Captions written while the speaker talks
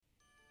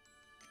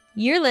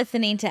You're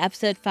listening to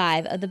episode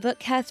 5 of the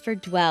Bookcast for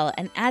Dwell,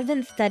 an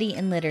Advent study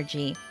in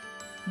liturgy.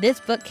 This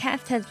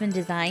bookcast has been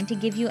designed to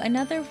give you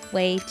another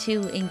way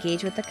to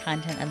engage with the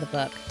content of the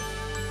book.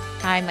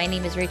 Hi, my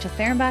name is Rachel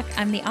Fehrenbach.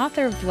 I'm the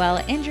author of Dwell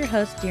and your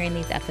host during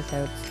these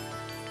episodes.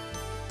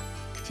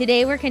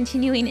 Today we're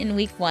continuing in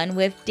week 1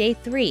 with day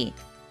 3,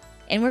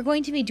 and we're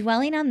going to be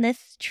dwelling on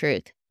this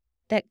truth,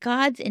 that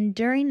God's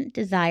enduring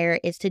desire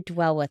is to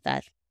dwell with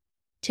us,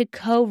 to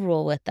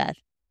co-rule with us,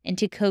 and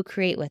to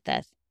co-create with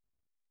us.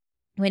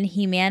 When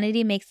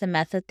humanity makes a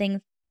mess of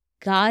things,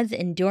 God's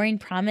enduring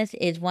promise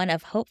is one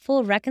of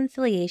hopeful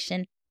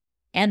reconciliation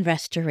and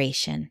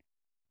restoration.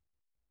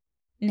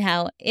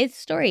 Now, it's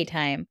story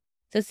time,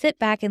 so sit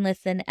back and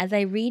listen as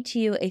I read to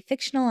you a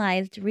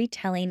fictionalized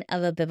retelling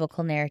of a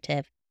biblical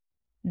narrative.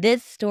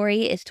 This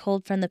story is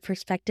told from the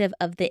perspective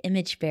of the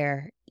image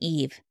bearer,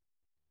 Eve.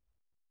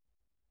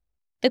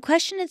 The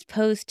question is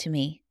posed to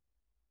me,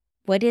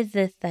 what is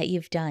this that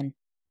you've done?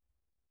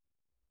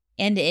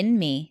 And in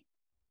me,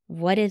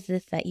 what is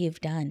this that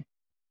you've done?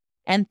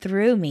 And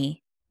through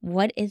me,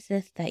 what is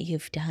this that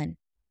you've done?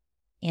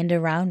 And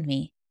around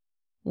me,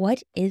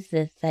 what is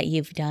this that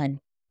you've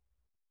done?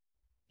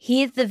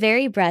 He is the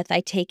very breath I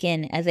take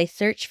in as I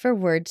search for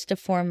words to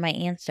form my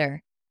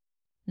answer,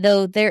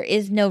 though there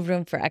is no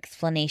room for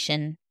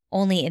explanation,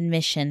 only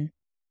admission,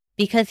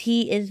 because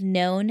he is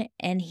known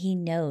and he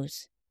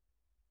knows.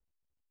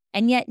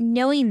 And yet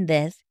knowing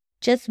this,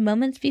 just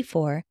moments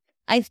before,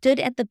 I stood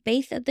at the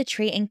base of the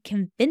tree and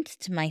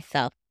convinced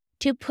myself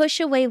to push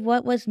away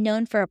what was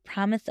known for a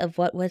promise of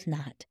what was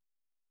not.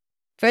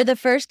 For the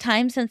first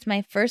time since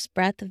my first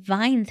breath,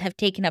 vines have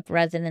taken up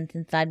residence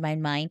inside my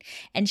mind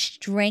and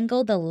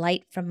strangled the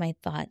light from my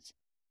thoughts,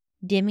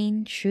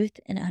 dimming truth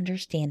and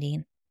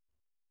understanding.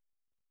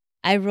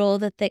 I roll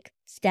the thick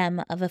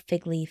stem of a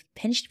fig leaf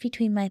pinched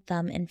between my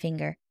thumb and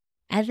finger,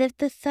 as if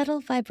the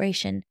subtle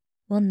vibration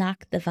will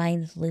knock the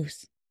vines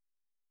loose.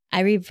 I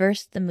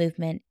reverse the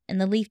movement,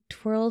 and the leaf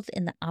twirls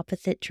in the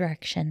opposite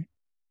direction.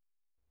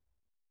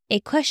 A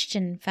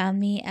question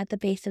found me at the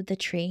base of the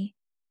tree,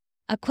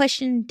 a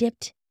question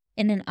dipped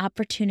in an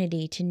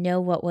opportunity to know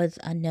what was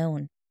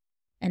unknown,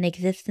 an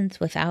existence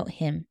without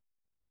him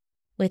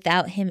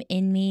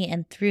in me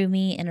and through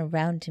me and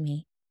around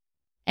me,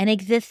 an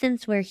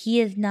existence where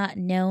he is not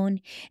known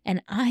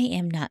and I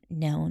am not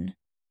known,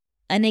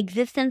 an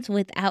existence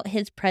without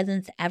his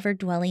presence ever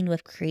dwelling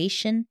with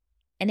creation,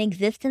 an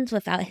existence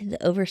without his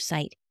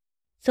oversight,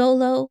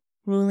 solo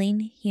ruling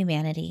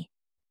humanity.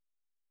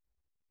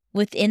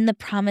 Within the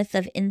promise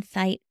of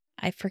insight,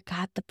 I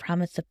forgot the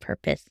promise of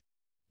purpose,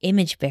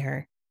 image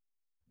bearer.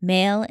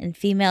 Male and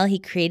female, he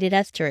created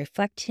us to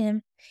reflect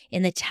him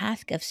in the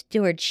task of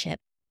stewardship,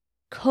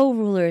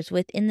 co-rulers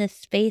within the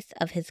space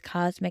of his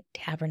cosmic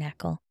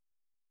tabernacle.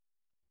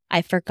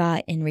 I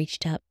forgot and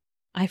reached up.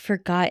 I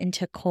forgot and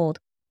took hold.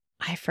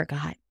 I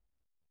forgot.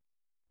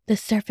 The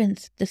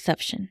serpent's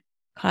deception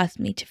caused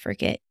me to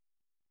forget.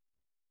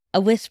 A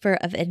whisper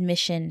of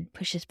admission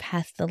pushes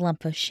past the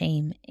lump of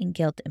shame and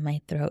guilt in my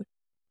throat.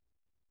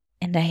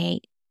 And I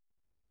hate.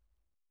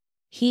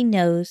 He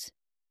knows,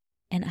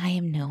 and I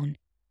am known.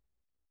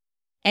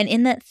 And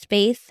in that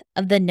space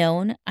of the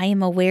known, I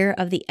am aware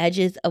of the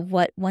edges of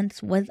what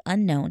once was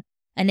unknown,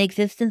 an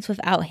existence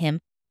without him,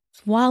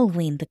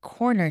 swallowing the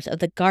corners of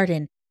the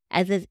garden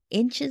as it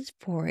inches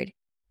forward,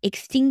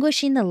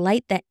 extinguishing the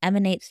light that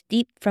emanates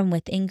deep from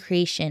within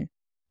creation,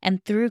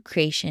 and through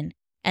creation,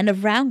 and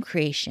around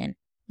creation,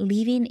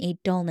 leaving a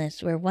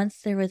dullness where once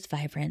there was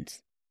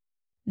vibrance.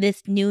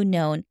 This new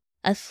known,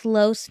 a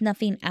slow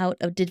snuffing out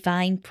of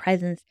divine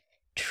presence,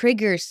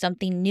 triggers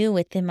something new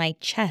within my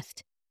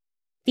chest.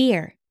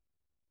 Fear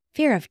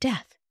of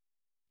death.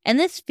 And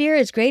this fear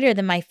is greater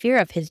than my fear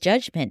of his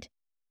judgment.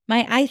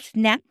 My eyes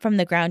snap from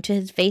the ground to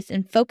his face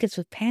and focus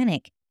with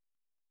panic.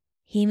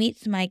 He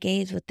meets my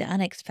gaze with the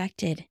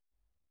unexpected.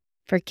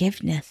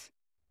 Forgiveness.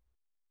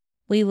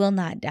 We will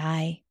not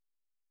die.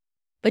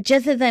 But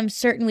just as I'm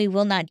certain we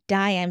will not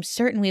die, I'm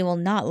certain we will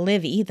not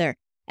live either.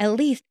 At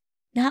least,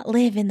 not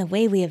live in the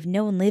way we have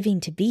known living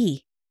to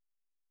be.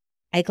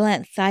 I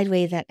glance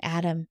sideways at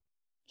Adam.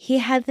 He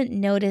hasn't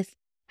noticed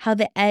how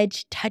the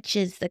edge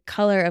touches the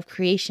color of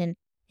creation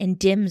and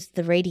dims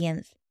the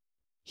radiance.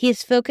 He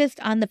is focused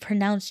on the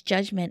pronounced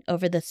judgment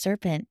over the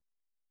serpent.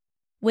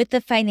 With the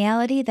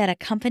finality that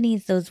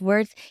accompanies those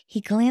words,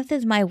 he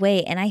glances my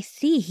way and I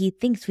see he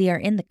thinks we are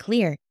in the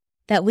clear,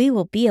 that we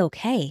will be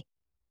okay.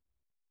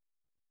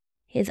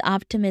 His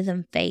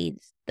optimism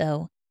fades,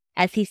 though,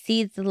 as he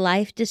sees the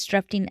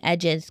life-disrupting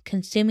edges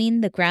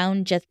consuming the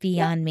ground just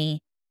beyond me.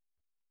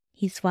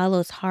 He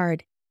swallows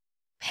hard.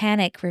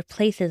 Panic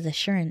replaces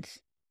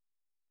assurance.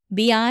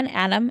 Beyond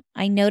Adam,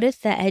 I notice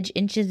the edge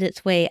inches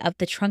its way up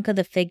the trunk of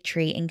the fig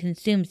tree and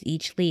consumes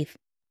each leaf.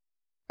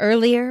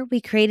 Earlier, we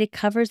created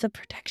covers of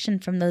protection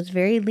from those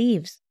very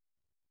leaves.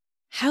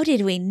 How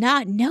did we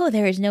not know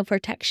there is no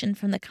protection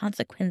from the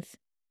consequence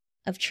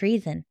of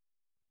treason?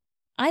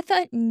 I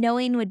thought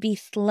knowing would be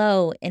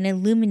slow and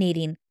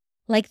illuminating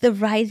like the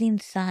rising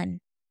sun.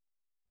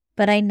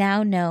 But I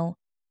now know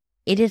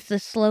It is the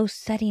slow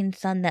setting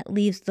sun that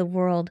leaves the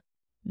world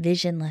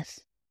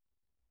visionless.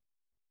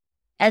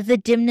 As the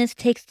dimness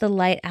takes the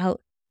light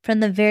out from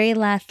the very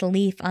last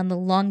leaf on the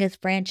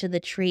longest branch of the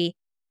tree,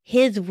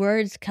 his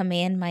words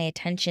command my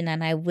attention,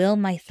 and I will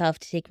myself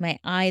to take my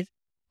eyes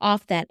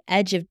off that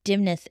edge of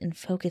dimness and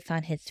focus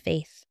on his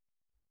face.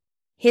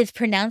 His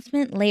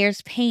pronouncement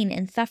layers pain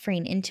and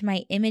suffering into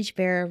my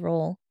image-bearer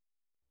role.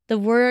 The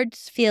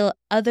words feel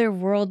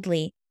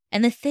otherworldly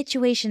and the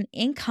situation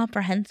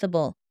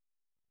incomprehensible.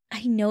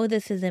 I know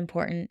this is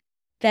important,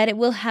 that it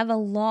will have a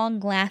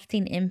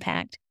long-lasting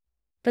impact,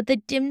 but the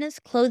dimness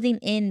closing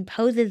in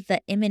poses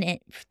the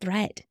imminent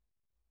threat.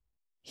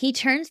 He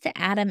turns to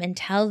Adam and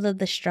tells of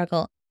the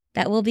struggle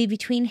that will be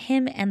between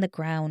him and the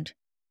ground.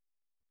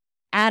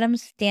 Adam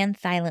stands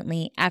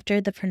silently after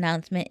the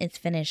pronouncement is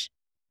finished,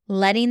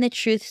 letting the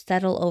truth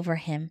settle over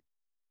him.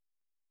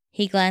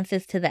 He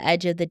glances to the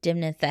edge of the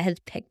dimness that has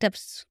picked up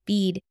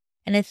speed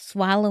and is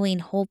swallowing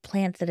whole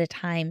plants at a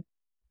time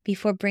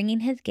before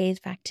bringing his gaze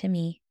back to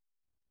me.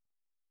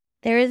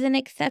 There is an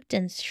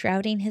acceptance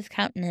shrouding his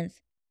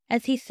countenance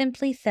as he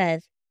simply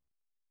says,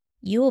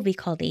 "You will be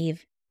called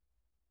Eve."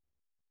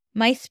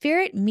 My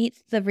spirit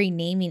meets the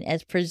renaming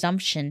as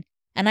presumption,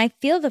 and I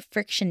feel the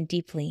friction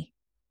deeply.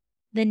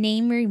 The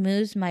name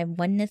removes my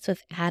oneness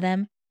with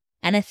Adam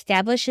and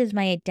establishes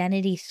my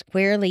identity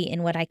squarely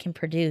in what I can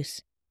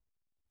produce.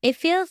 It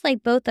feels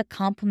like both a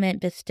compliment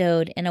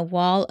bestowed and a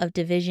wall of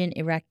division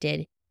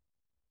erected.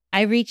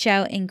 I reach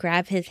out and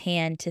grab his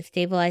hand to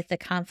stabilize the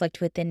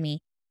conflict within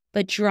me,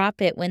 but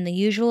drop it when the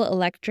usual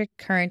electric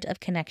current of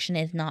connection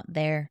is not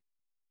there.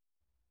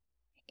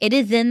 It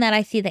is then that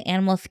I see the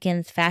animal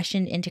skins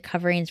fashioned into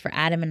coverings for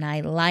Adam and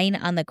I lying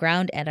on the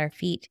ground at our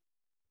feet.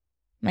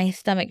 My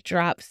stomach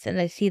drops and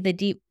I see the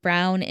deep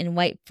brown and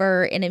white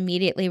fur and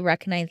immediately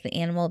recognize the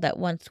animal that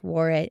once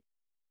wore it.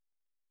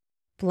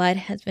 Blood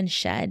has been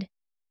shed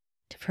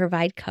to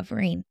provide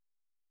covering.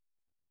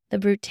 The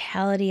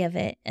brutality of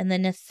it and the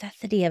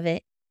necessity of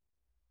it,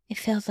 it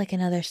feels like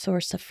another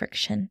source of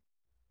friction.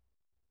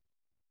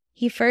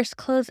 He first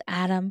clothes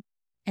Adam,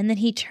 and then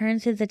he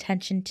turns his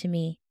attention to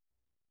me.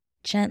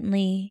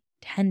 Gently,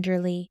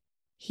 tenderly,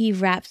 he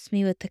wraps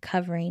me with the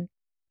covering,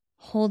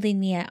 holding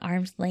me at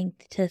arm's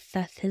length to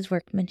assess his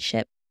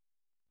workmanship.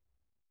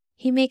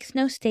 He makes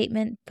no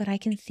statement, but I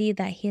can see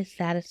that he is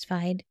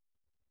satisfied.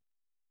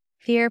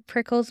 Fear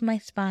prickles my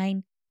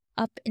spine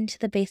up into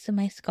the base of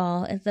my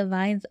skull as the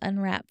vines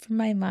unwrap from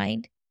my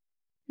mind,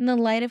 and the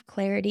light of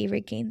clarity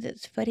regains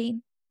its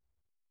footing.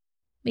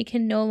 We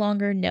can no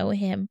longer know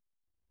him,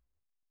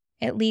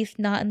 at least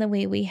not in the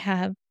way we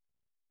have,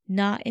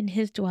 not in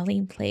his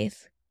dwelling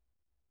place.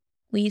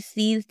 We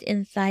seized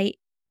insight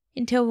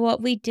into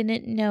what we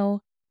didn't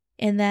know,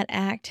 and that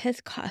act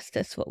has cost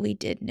us what we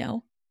did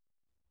know.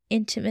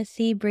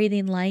 Intimacy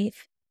breathing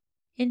life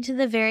into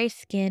the very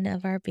skin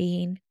of our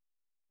being.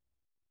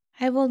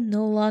 I will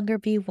no longer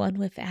be one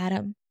with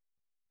Adam,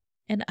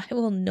 and I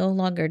will no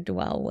longer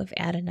dwell with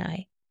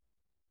Adonai.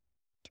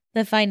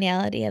 The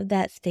finality of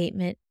that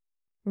statement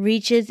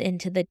reaches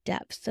into the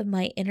depths of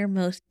my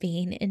innermost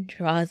being and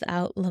draws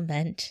out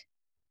lament.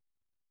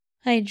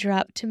 I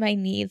drop to my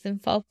knees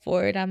and fall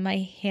forward on my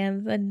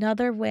hands.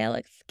 Another wail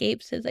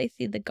escapes as I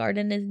see the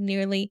garden is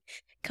nearly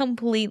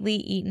completely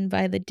eaten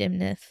by the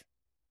dimness.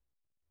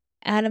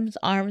 Adam's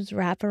arms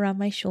wrap around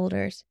my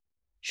shoulders,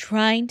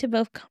 trying to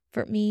both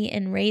comfort me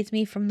and raise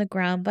me from the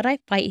ground, but I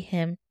fight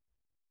him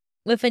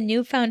with a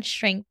newfound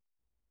strength,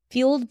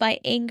 fueled by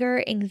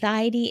anger,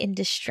 anxiety, and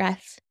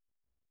distress.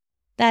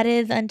 That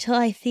is, until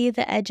I see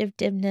the edge of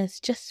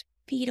dimness just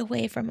feet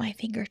away from my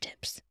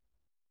fingertips.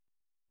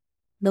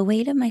 The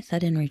weight of my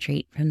sudden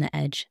retreat from the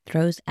edge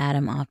throws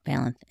Adam off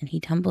balance, and he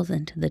tumbles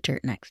into the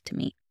dirt next to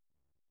me.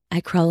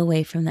 I crawl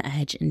away from the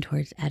edge and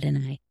towards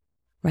Adonai,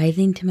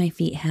 rising to my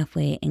feet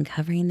halfway and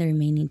covering the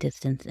remaining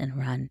distance and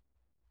run.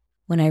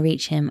 When I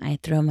reach him, I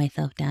throw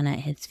myself down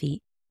at his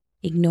feet,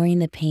 ignoring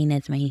the pain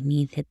as my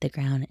knees hit the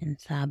ground and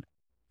sob,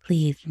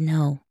 "Please,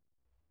 no."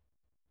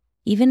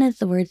 Even as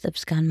the words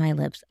abscond my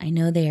lips, I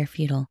know they are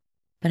futile,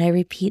 but I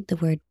repeat the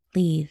word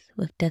 "please"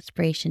 with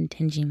desperation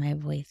tinging my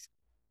voice.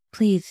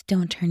 "Please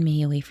don't turn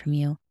me away from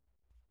you."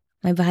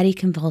 My body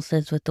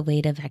convulses with the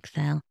weight of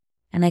exile,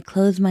 and I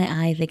close my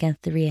eyes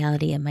against the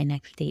reality of my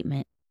next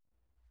statement.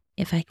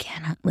 If I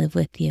cannot live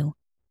with you,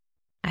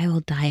 I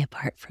will die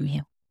apart from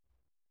you.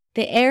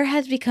 The air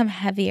has become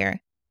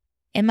heavier,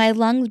 and my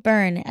lungs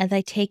burn as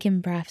I take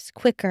in breaths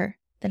quicker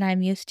than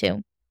I'm used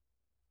to.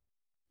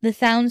 The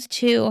sounds,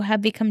 too,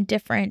 have become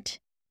different,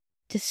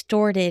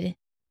 distorted.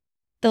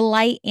 The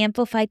light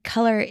amplified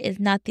color is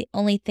not the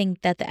only thing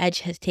that the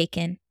edge has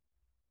taken.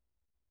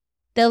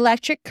 The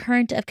electric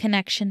current of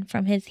connection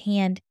from his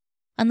hand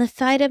on the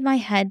side of my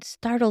head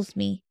startles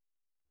me,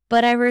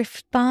 but I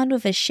respond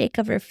with a shake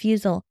of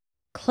refusal,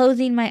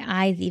 closing my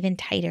eyes even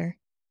tighter.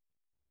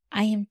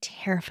 I am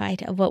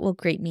terrified of what will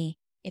greet me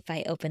if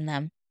I open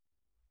them.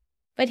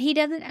 But he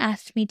doesn't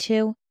ask me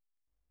to.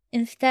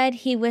 Instead,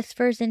 he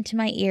whispers into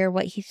my ear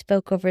what he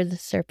spoke over the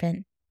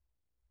serpent.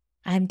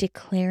 "I'm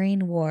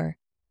declaring war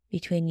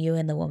between you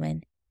and the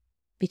woman.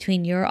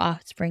 between your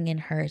offspring and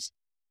hers.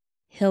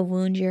 He'll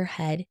wound your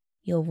head,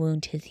 you'll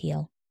wound his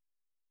heel.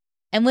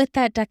 And with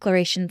that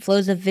declaration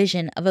flows a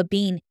vision of a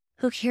being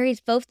who carries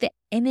both the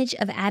image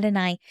of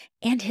Adonai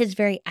and his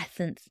very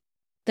essence,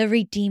 the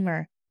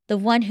Redeemer, the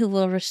one who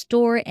will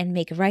restore and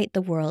make right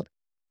the world,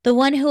 the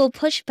one who will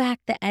push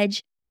back the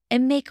edge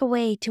and make a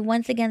way to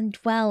once again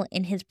dwell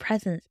in his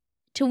presence,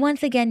 to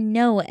once again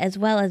know as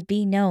well as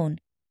be known.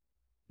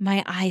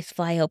 My eyes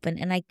fly open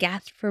and I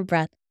gasp for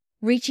breath,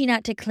 reaching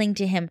out to cling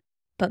to him,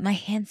 but my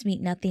hands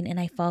meet nothing and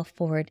I fall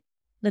forward,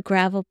 the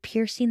gravel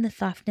piercing the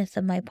softness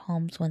of my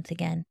palms once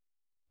again.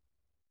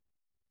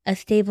 A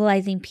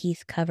stabilizing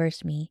peace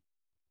covers me.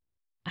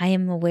 I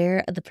am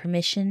aware of the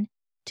permission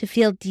to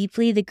feel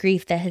deeply the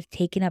grief that has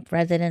taken up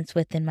residence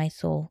within my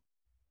soul.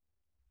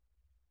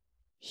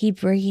 He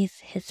breathes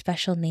his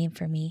special name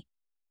for me,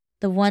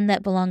 the one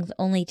that belongs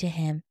only to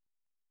him,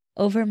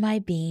 over my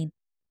being,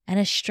 and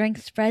a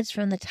strength spreads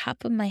from the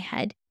top of my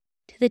head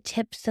to the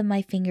tips of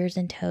my fingers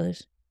and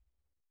toes.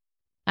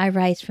 I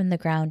rise from the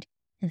ground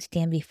and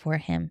stand before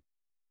him.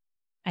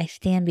 I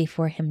stand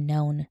before him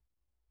known,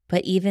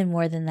 but even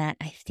more than that,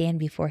 I stand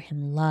before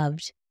him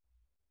loved,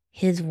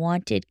 his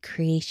wanted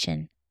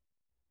creation.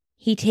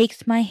 He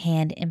takes my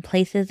hand and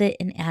places it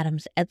in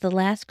atoms as the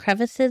last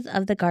crevices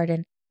of the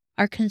garden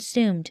are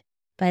consumed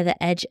by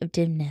the edge of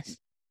dimness.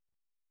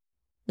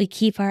 We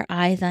keep our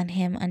eyes on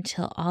him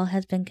until all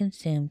has been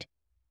consumed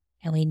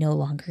and we no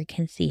longer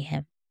can see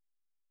him.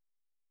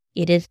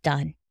 It is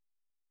done.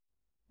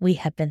 We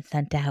have been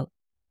sent out.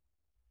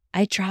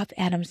 I drop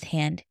Adam's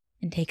hand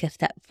and take a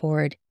step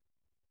forward.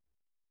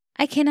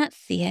 I cannot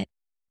see it,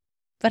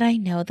 but I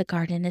know the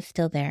garden is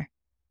still there.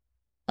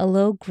 A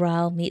low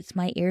growl meets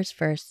my ears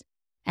first,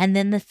 and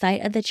then the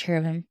sight of the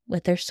cherubim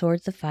with their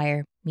swords of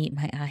fire meet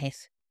my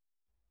eyes.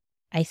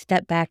 I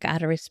step back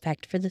out of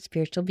respect for the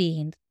spiritual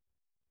beings,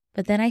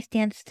 but then I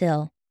stand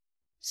still,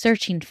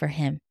 searching for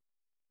him.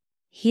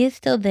 He is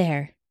still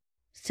there,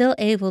 still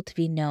able to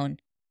be known,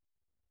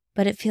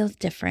 but it feels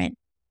different.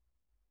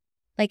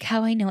 Like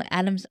how I know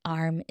Adam's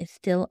arm is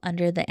still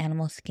under the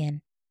animal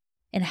skin,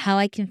 and how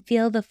I can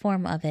feel the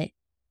form of it,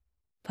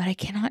 but I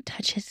cannot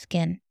touch his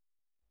skin,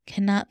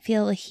 cannot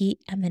feel the heat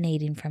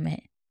emanating from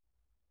it.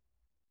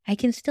 I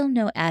can still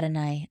know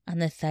Adonai on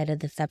this side of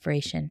the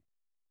separation,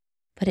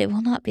 but it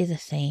will not be the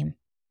same.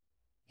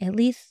 At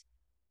least,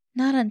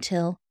 not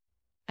until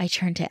I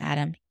turn to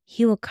Adam.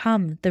 He will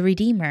come, the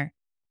Redeemer.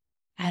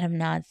 Adam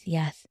nods,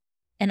 yes,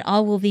 and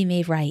all will be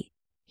made right.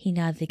 He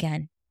nods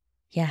again,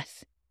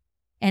 yes,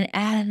 and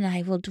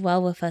Adonai will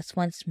dwell with us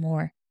once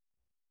more.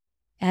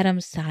 Adam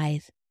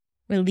sighs,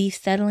 relief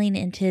settling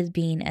into his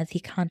being as he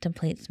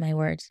contemplates my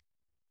words.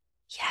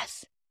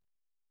 Yes.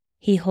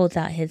 He holds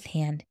out his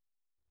hand.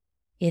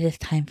 It is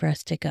time for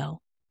us to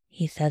go,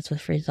 he says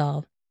with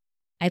resolve.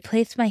 I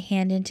place my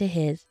hand into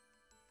his,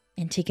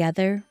 and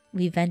together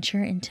we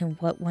venture into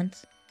what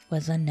once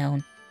was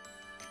unknown.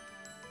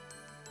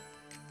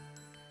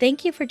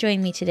 Thank you for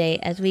joining me today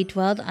as we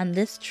dwelled on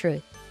this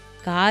truth.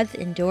 God's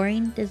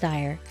enduring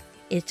desire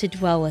is to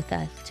dwell with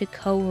us, to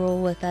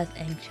co-rule with us,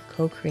 and to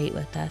co-create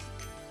with us.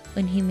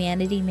 When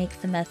humanity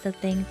makes a mess of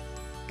things,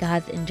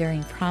 God's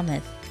enduring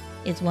promise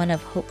is one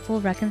of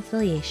hopeful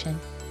reconciliation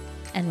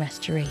and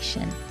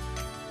restoration.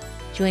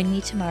 Join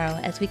me tomorrow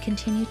as we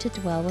continue to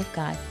dwell with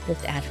God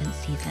this Advent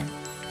season.